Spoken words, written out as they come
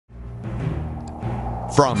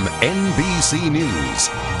From NBC News,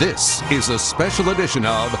 this is a special edition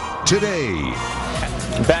of Today.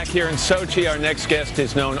 Back here in Sochi, our next guest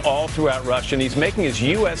is known all throughout Russia, and he's making his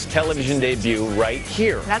U.S. television debut right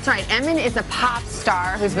here. That's right. EMIN is a pop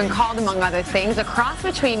star who's been called, among other things, a cross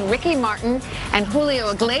between Ricky Martin and Julio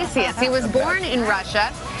Iglesias. He was born in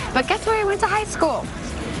Russia, but guess where he went to high school?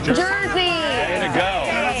 Jersey. Way to go.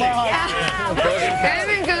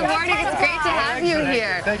 EMIN, good morning. It's great to have you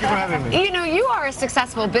here. Thank you for having me. You know, you are a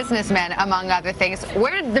successful businessman, among other things.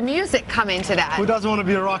 Where did the music come into that? Who doesn't want to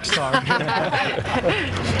be a rock star?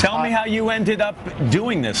 Tell me how you ended up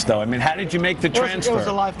doing this, though. I mean, how did you make the transfer? It was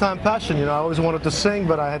a lifetime passion. You know, I always wanted to sing,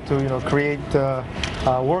 but I had to, create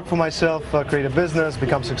work for myself, create a business,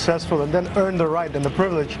 become successful, and then earn the right and the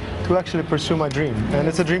privilege to actually pursue my dream. And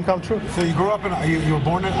it's a dream come true. So you grew up in, you were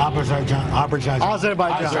born in Azerbaijan.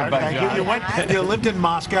 You lived in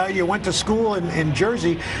Moscow. You went to school in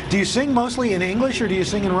Jersey. Do you sing mostly in English, or do you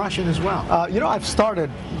sing in Russian as well? I've started,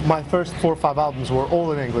 my first 4 or 5 albums were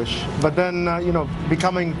all in English. But then,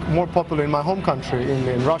 becoming more popular in my home country,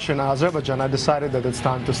 in Russia and Azerbaijan, I decided that it's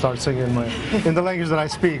time to start singing in the language that I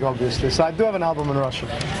speak, obviously. So I do have an album in Russian.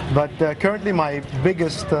 But currently my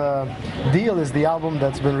biggest deal is the album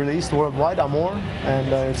that's been released worldwide, AMOR, and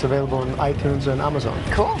it's available on iTunes and Amazon.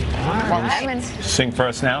 Cool. Well, sing for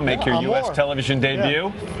us now. Make your U.S. television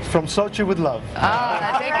debut. Yeah. From Sochi with love.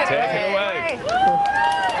 Take it away.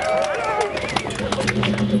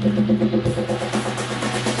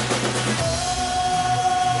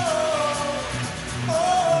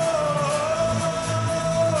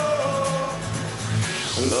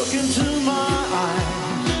 Look into my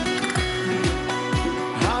eyes,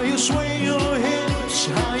 how you sway your hips,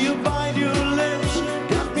 how you bite your lips,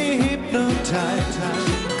 got me hypnotized.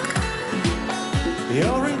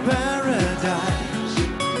 You're in paradise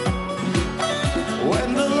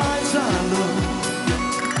when the lights are low,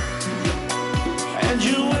 and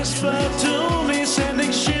you whisper to me,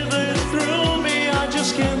 sending shivers through me. I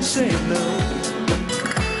just can't say no.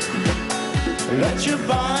 Let your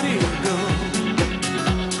body go.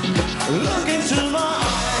 Look into my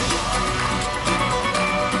eyes.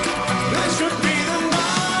 This could be the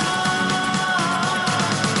night.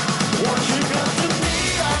 Won't you come to me,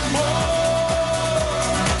 AMOR?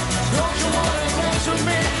 Don't you wanna dance with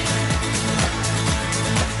me?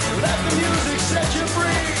 Let the music set you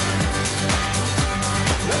free.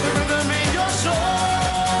 Let the rhythm in your soul.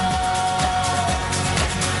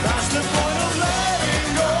 That's the point of letting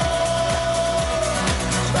go.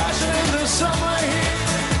 Passion in the summer heat.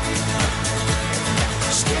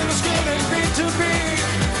 Skin to skin and beat to beat.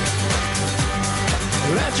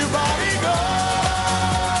 Let your body go.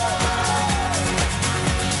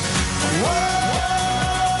 Whoa,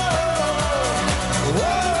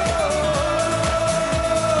 whoa.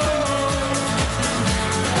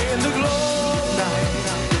 In the glow of night,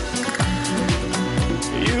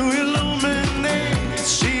 you illuminate,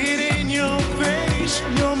 see it in your face.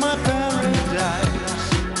 You're my paradise.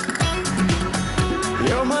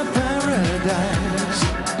 You're my paradise.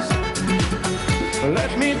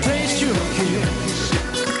 Let me taste your kiss.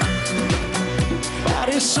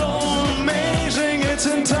 Body's so amazing, it's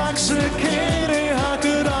intoxicating. How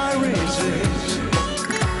could I resist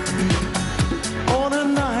on a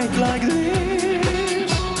night like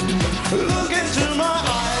this? Look into my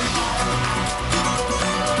eyes.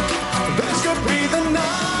 This could be the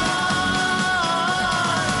night.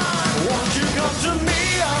 Won't you come to me,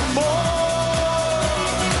 AMOR?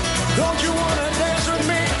 Don't you wanna dance with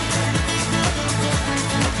me?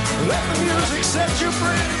 Let the music set you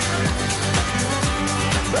free.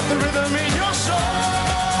 Let the rhythm in your soul.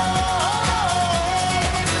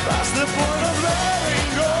 That's the point of letting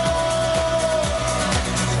go.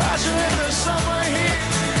 Passion in the summer heat.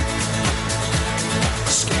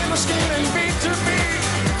 Skin to skin and beat to beat.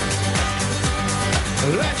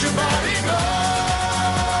 Let your body go.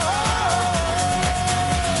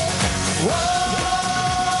 Whoa.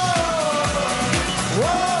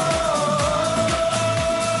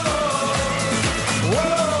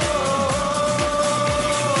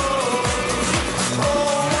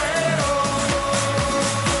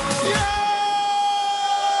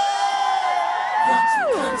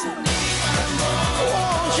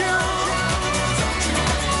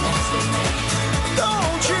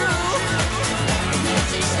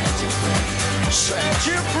 Set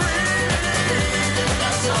you free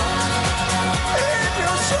in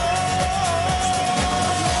your soul.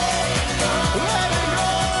 Let it go.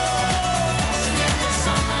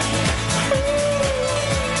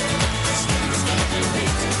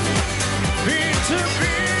 Beat to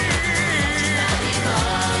beat.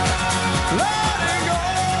 Let it go.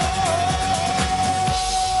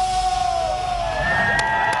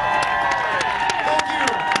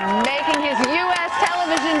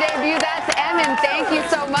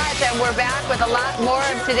 lot more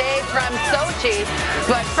of today from Sochi.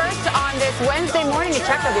 But first on this Wednesday morning, a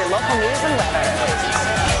check of your local news and weather.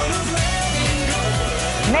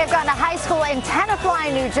 May have gone to high school in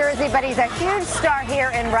Tenafly, New Jersey, but he's a huge star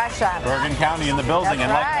here in Russia. Bergen County in the building. That's and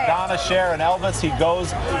right. like Donna, Cher, and Elvis, he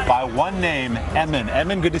goes by one name, EMIN.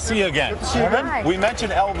 EMIN, good to see you again. Good to see you again. We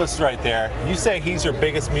mentioned Elvis right there. You say he's your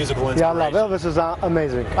biggest musical inspiration. Yeah, I love Elvis. Is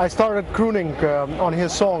amazing. I started crooning on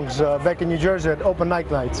his songs back in New Jersey at open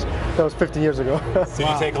nights. That was 50 years ago. So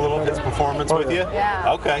you take a little of his performance with you?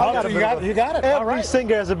 Yeah. Okay. You got it. All Every right.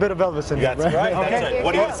 singer has a bit of Elvis in him. That's right. Okay. That's right.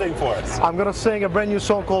 What are you going to sing for us? I'm going to sing a brand new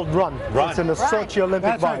song called Run. It's in the Sochi Olympic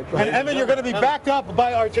That's right. vibe. And Evan, you're going to be backed up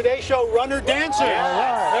by our Today Show runner dancer.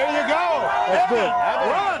 right. There you go. That's good.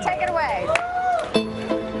 Run. Take it away.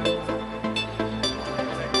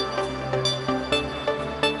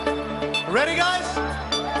 Ready, guys?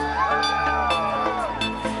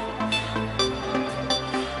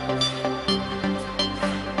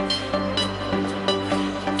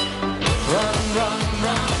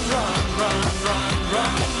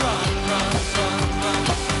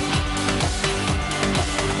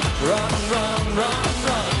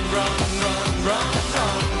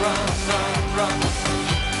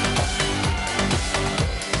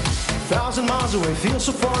 Thousand miles away, feel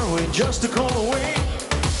so far away, just a call away.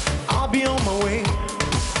 I'll be on my way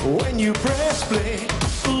when you press play.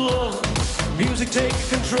 Love, music take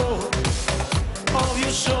control of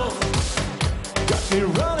your soul. Got me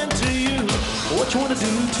running to you. What you wanna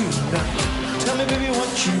do tonight? Tell me, baby,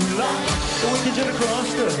 what you like. We can jet across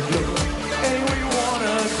the globe. Anywhere you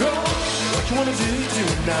wanna go. What you wanna do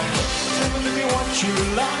tonight? Tell me, baby, what you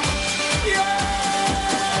like. Yeah.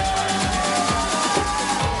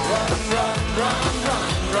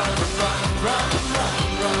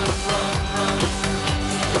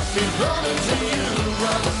 Running to you,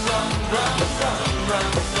 run, run, run, run, run,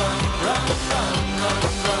 run, run, run, run,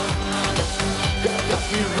 run.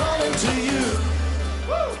 Got me running to you.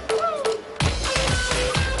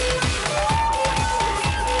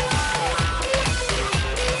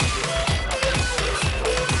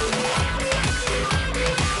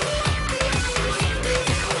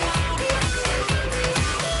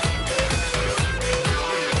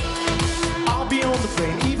 I'll be on the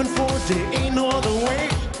plane even for a day, ain't no other way.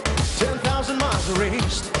 10,000 miles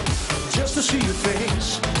erased just to see your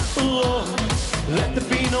face. Lord, let there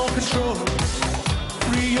be no control.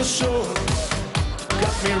 Free your soul.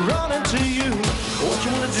 Got me running to you. What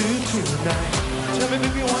you wanna do tonight? Tell me,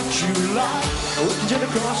 baby, what you like. We can jet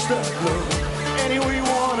across the globe. Anywhere you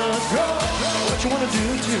wanna go. What you wanna do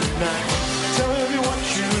tonight? Tell me, baby, what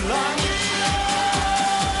you like.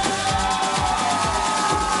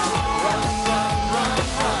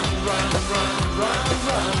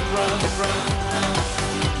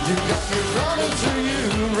 You got me running to you,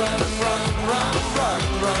 run, run, run, run,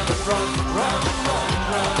 run, run, run, run,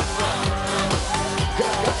 run, run.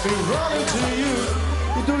 Got me running to you.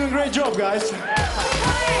 You're doing a great job, guys.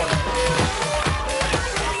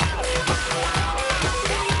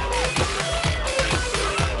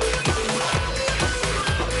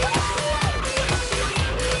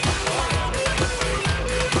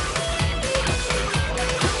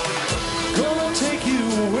 Gonna take you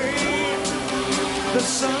away. The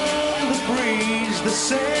sun, the breeze, the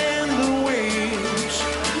sand, the waves.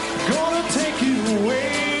 Gonna take you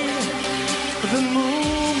away. The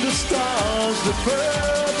moon, the stars, the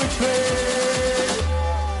perfect place.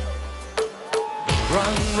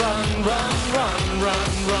 Run, run, run, run, run,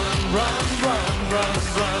 run, run, run, run,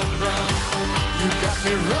 run, run. You got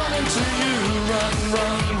me running to you. Run,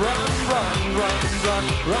 run, run, run, run, run,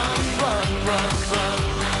 run, run, run, run.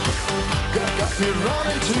 Got me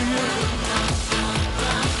running to you.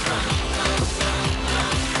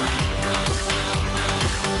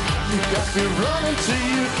 You got me running to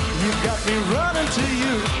you. You got me running to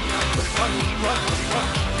you. Run, run, run,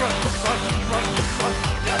 run, run, run, run.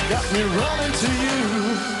 Got me running to you.